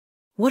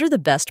What are the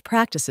best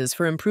practices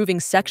for improving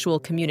sexual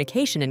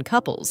communication in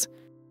couples?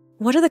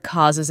 What are the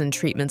causes and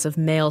treatments of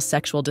male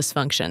sexual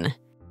dysfunction?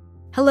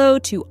 Hello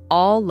to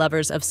all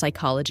lovers of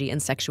psychology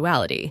and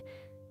sexuality.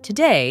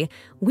 Today,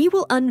 we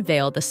will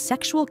unveil the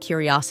sexual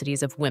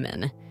curiosities of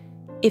women.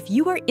 If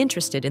you are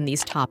interested in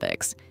these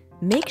topics,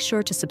 make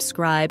sure to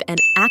subscribe and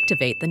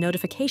activate the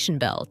notification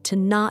bell to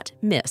not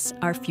miss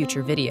our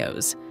future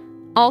videos.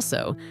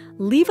 Also,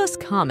 leave us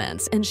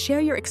comments and share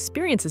your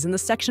experiences in the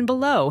section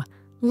below.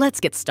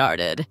 Let's get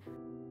started.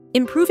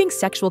 Improving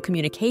sexual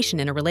communication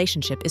in a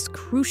relationship is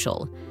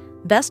crucial.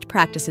 Best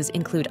practices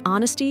include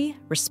honesty,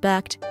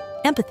 respect,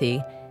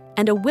 empathy,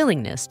 and a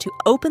willingness to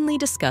openly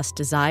discuss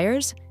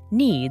desires,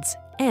 needs,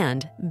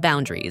 and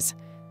boundaries.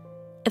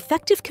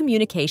 Effective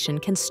communication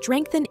can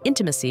strengthen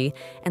intimacy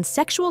and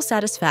sexual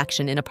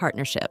satisfaction in a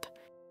partnership.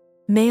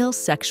 Male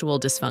sexual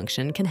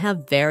dysfunction can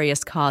have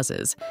various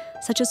causes,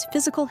 such as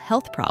physical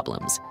health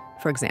problems,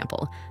 for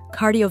example,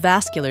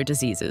 cardiovascular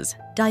diseases,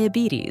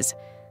 diabetes,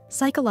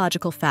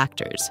 psychological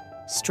factors,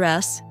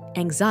 stress,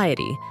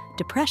 anxiety,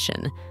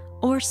 depression,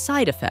 or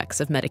side effects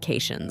of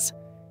medications.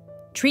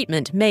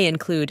 Treatment may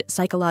include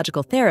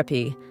psychological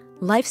therapy,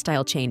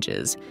 lifestyle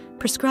changes,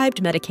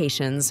 prescribed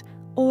medications,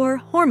 or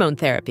hormone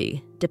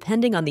therapy,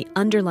 depending on the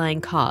underlying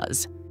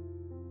cause.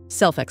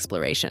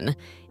 Self-exploration.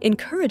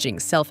 Encouraging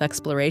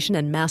self-exploration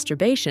and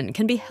masturbation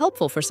can be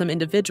helpful for some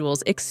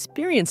individuals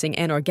experiencing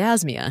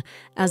anorgasmia,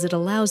 as it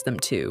allows them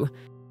to.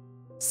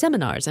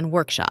 Seminars and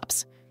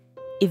workshops.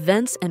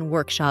 Events and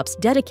workshops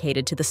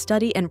dedicated to the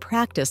study and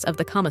practice of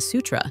the Kama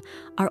Sutra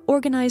are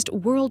organized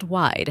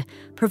worldwide,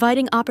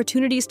 providing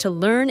opportunities to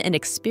learn and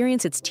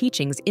experience its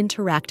teachings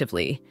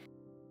interactively.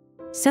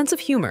 Sense of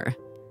humor.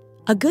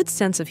 A good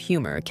sense of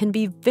humor can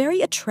be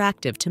very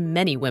attractive to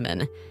many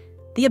women.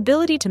 The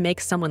ability to make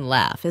someone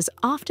laugh is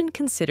often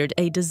considered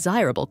a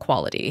desirable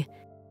quality.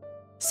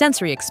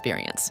 Sensory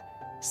experience.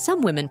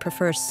 Some women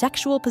prefer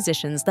sexual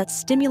positions that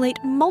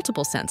stimulate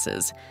multiple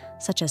senses,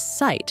 such as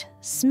sight,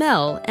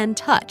 smell, and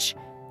touch,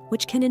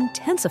 which can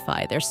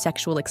intensify their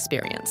sexual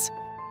experience.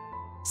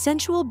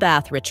 Sensual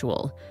bath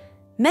ritual.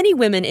 Many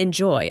women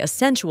enjoy a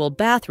sensual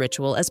bath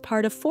ritual as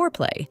part of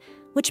foreplay,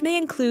 which may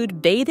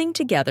include bathing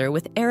together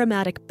with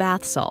aromatic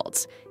bath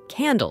salts,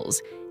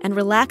 candles, and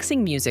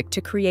relaxing music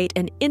to create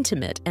an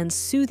intimate and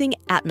soothing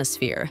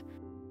atmosphere.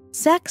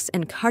 Sex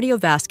and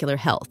cardiovascular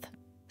health.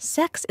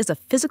 Sex is a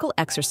physical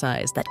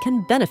exercise that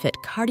can benefit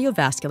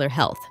cardiovascular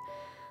health.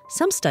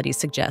 Some studies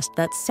suggest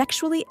that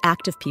sexually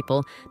active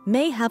people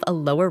may have a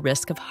lower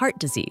risk of heart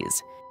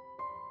disease.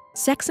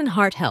 Sex and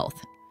heart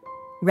health.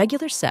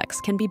 Regular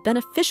sex can be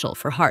beneficial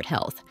for heart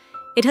health.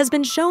 It has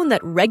been shown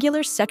that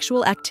regular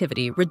sexual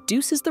activity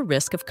reduces the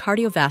risk of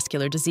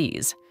cardiovascular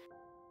disease.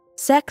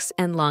 Sex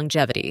and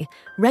longevity.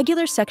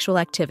 Regular sexual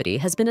activity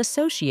has been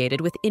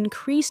associated with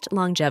increased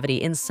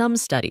longevity in some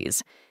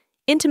studies.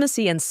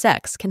 Intimacy and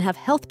sex can have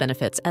health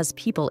benefits as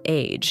people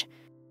age.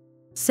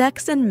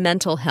 Sex and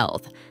mental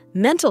health.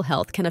 Mental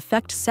health can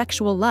affect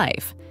sexual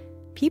life.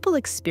 People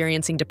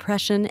experiencing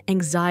depression,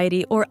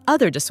 anxiety, or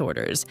other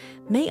disorders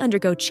may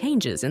undergo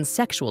changes in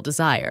sexual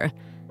desire.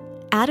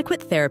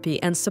 Adequate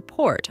therapy and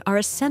support are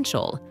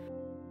essential.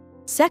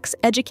 Sex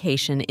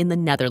education in the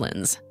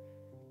Netherlands.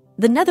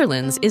 The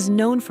Netherlands is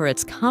known for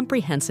its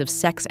comprehensive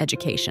sex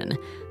education,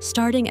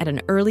 starting at an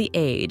early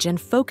age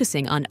and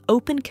focusing on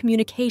open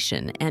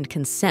communication and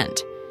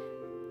consent.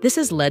 This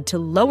has led to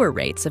lower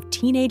rates of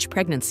teenage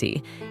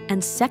pregnancy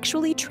and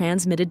sexually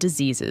transmitted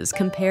diseases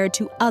compared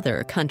to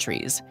other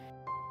countries.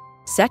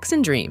 Sex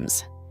and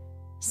dreams.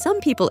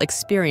 Some people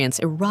experience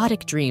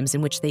erotic dreams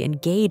in which they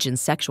engage in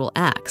sexual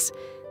acts.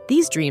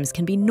 These dreams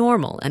can be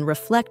normal and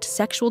reflect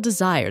sexual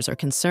desires or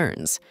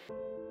concerns.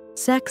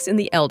 Sex in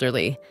the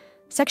elderly.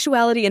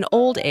 Sexuality in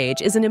old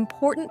age is an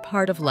important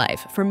part of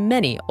life for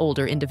many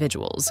older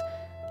individuals.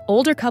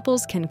 Older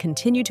couples can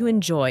continue to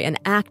enjoy an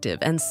active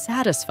and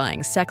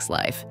satisfying sex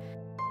life.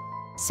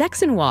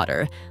 Sex in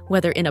water,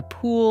 whether in a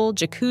pool,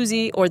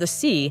 jacuzzi, or the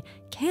sea,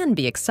 can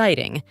be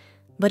exciting,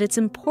 but it's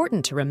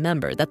important to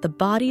remember that the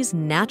body's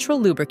natural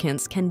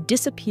lubricants can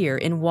disappear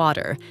in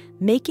water,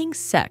 making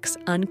sex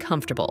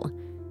uncomfortable.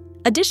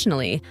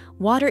 Additionally,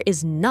 water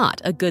is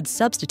not a good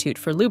substitute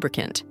for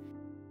lubricant.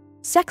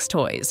 Sex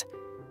toys.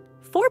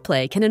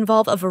 Foreplay can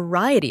involve a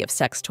variety of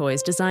sex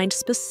toys designed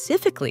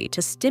specifically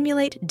to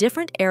stimulate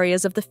different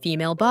areas of the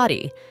female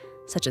body,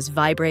 such as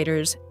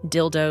vibrators,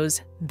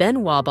 dildos,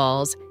 Ben Wa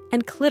balls,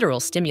 and clitoral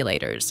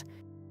stimulators.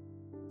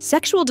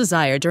 Sexual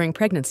desire during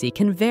pregnancy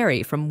can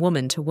vary from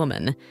woman to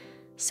woman.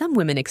 Some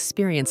women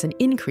experience an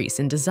increase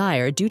in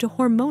desire due to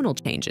hormonal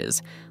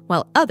changes,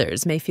 while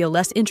others may feel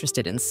less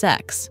interested in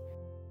sex.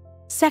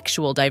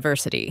 Sexual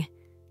diversity.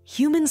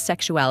 Human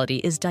sexuality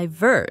is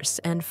diverse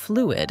and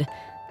fluid,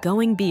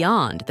 going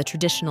beyond the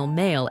traditional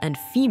male and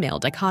female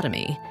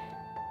dichotomy.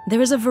 There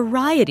is a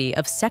variety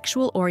of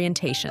sexual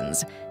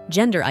orientations,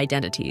 gender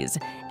identities,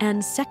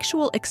 and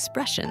sexual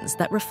expressions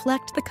that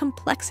reflect the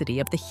complexity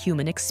of the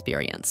human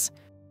experience.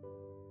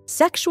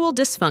 Sexual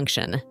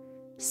dysfunction.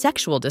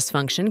 Sexual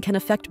dysfunction can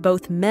affect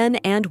both men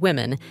and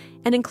women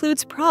and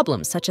includes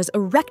problems such as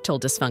erectile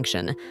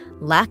dysfunction,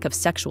 lack of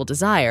sexual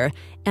desire,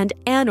 and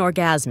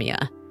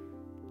anorgasmia.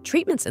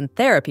 Treatments and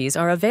therapies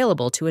are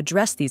available to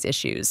address these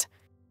issues.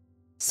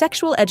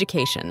 Sexual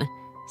education.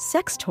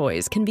 Sex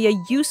toys can be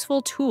a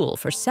useful tool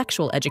for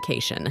sexual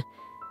education.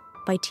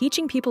 By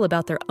teaching people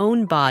about their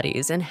own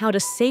bodies and how to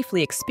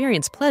safely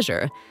experience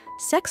pleasure,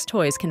 sex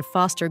toys can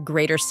foster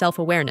greater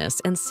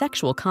self-awareness and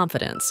sexual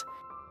confidence.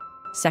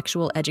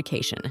 Sexual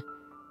education.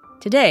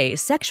 Today,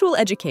 sexual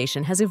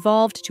education has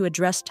evolved to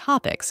address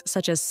topics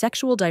such as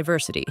sexual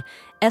diversity,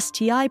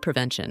 STI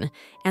prevention,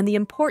 and the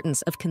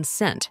importance of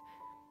consent.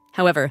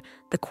 However,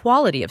 the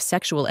quality of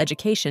sexual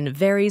education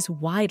varies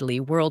widely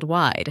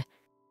worldwide.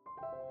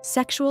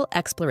 Sexual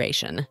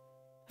exploration.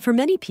 For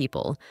many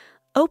people,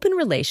 open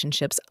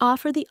relationships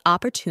offer the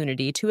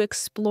opportunity to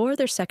explore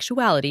their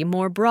sexuality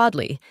more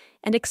broadly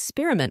and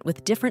experiment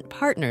with different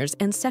partners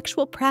and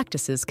sexual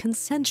practices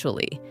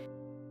consensually.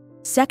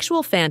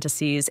 Sexual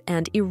fantasies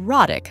and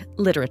erotic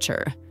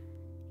literature.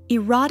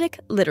 Erotic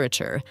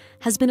literature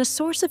has been a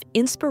source of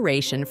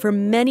inspiration for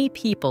many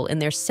people in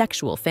their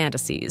sexual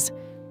fantasies.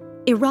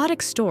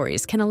 Erotic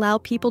stories can allow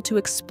people to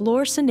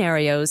explore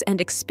scenarios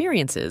and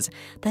experiences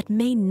that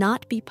may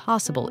not be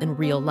possible in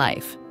real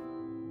life.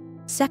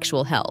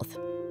 Sexual health.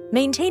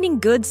 Maintaining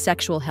good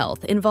sexual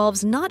health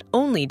involves not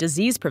only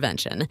disease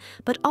prevention,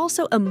 but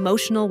also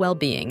emotional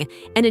well-being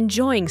and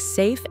enjoying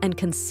safe and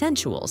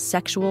consensual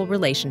sexual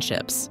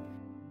relationships.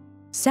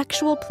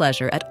 Sexual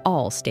pleasure at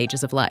all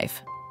stages of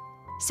life.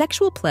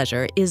 Sexual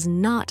pleasure is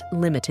not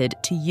limited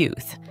to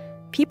youth.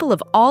 People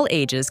of all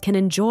ages can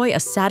enjoy a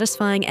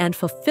satisfying and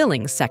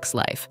fulfilling sex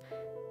life.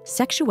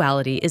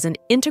 Sexuality is an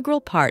integral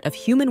part of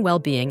human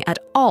well-being at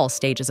all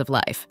stages of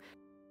life.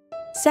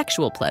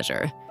 Sexual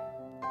pleasure.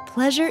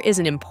 Pleasure is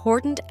an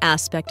important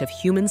aspect of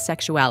human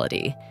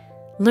sexuality.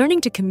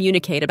 Learning to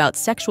communicate about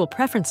sexual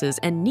preferences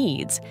and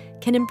needs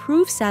can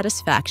improve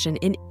satisfaction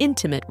in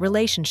intimate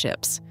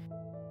relationships.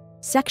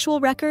 Sexual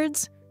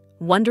records?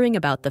 Wondering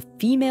about the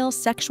female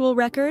sexual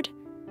record?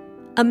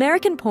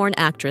 American porn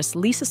actress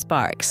Lisa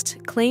Sparks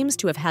claims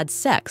to have had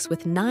sex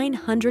with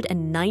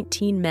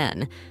 919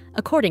 men,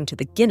 according to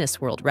the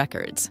Guinness World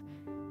Records.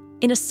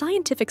 In a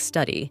scientific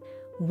study,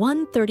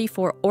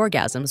 134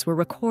 orgasms were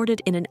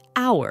recorded in an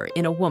hour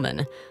in a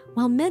woman,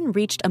 while men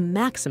reached a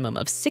maximum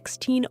of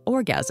 16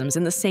 orgasms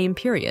in the same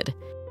period.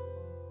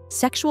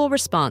 Sexual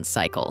response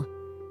cycle.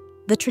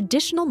 The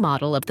traditional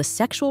model of the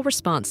sexual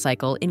response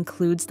cycle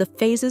includes the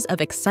phases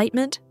of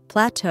excitement,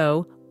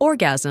 plateau,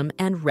 orgasm,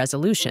 and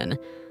resolution,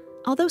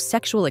 although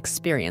sexual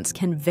experience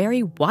can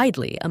vary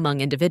widely among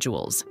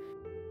individuals.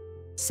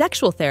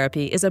 Sexual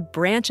therapy is a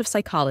branch of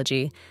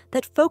psychology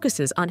that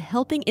focuses on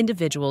helping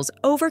individuals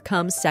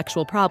overcome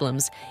sexual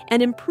problems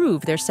and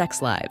improve their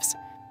sex lives.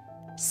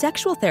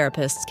 Sexual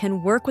therapists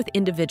can work with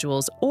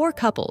individuals or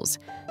couples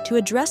to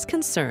address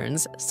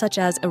concerns such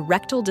as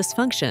erectile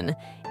dysfunction,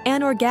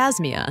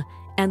 anorgasmia,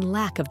 and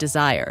lack of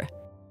desire.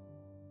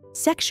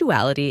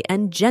 Sexuality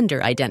and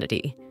gender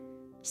identity.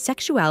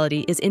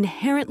 Sexuality is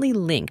inherently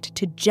linked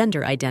to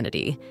gender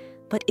identity,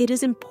 but it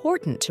is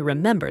important to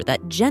remember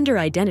that gender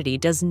identity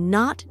does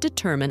not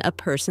determine a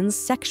person's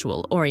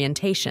sexual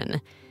orientation.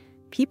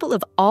 People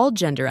of all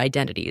gender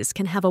identities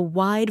can have a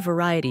wide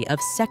variety of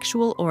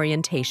sexual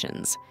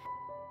orientations.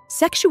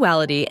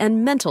 Sexuality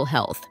and mental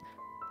health.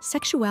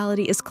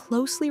 Sexuality is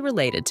closely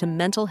related to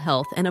mental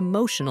health and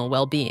emotional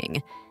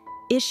well-being.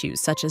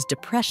 Issues such as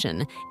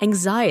depression,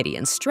 anxiety,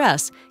 and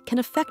stress can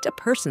affect a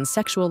person's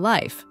sexual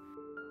life.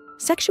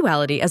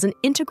 Sexuality as an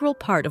integral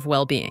part of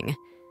well-being.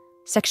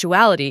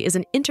 Sexuality is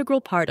an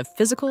integral part of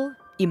physical,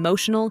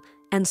 emotional,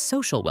 and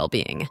social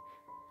well-being.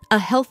 A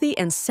healthy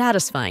and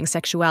satisfying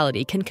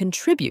sexuality can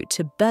contribute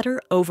to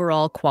better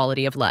overall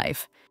quality of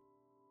life.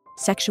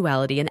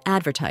 Sexuality in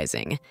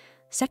advertising.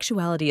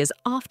 Sexuality is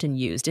often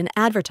used in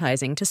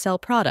advertising to sell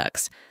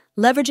products,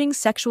 leveraging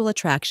sexual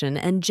attraction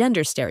and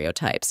gender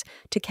stereotypes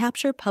to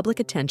capture public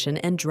attention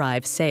and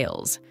drive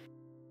sales.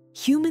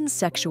 Human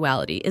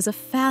sexuality is a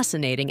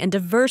fascinating and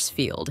diverse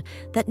field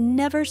that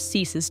never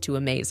ceases to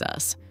amaze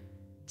us.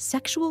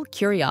 Sexual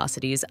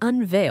curiosities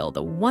unveil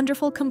the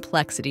wonderful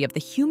complexity of the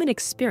human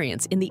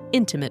experience in the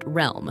intimate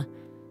realm.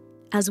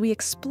 As we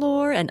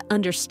explore and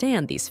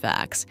understand these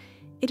facts,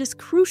 it is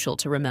crucial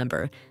to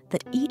remember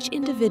that each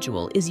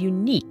individual is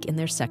unique in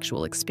their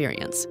sexual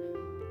experience.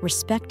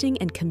 Respecting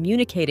and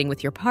communicating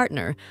with your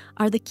partner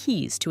are the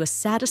keys to a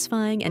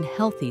satisfying and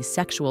healthy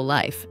sexual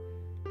life.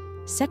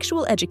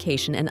 Sexual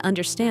education and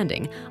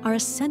understanding are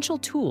essential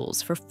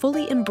tools for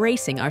fully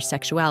embracing our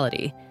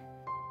sexuality.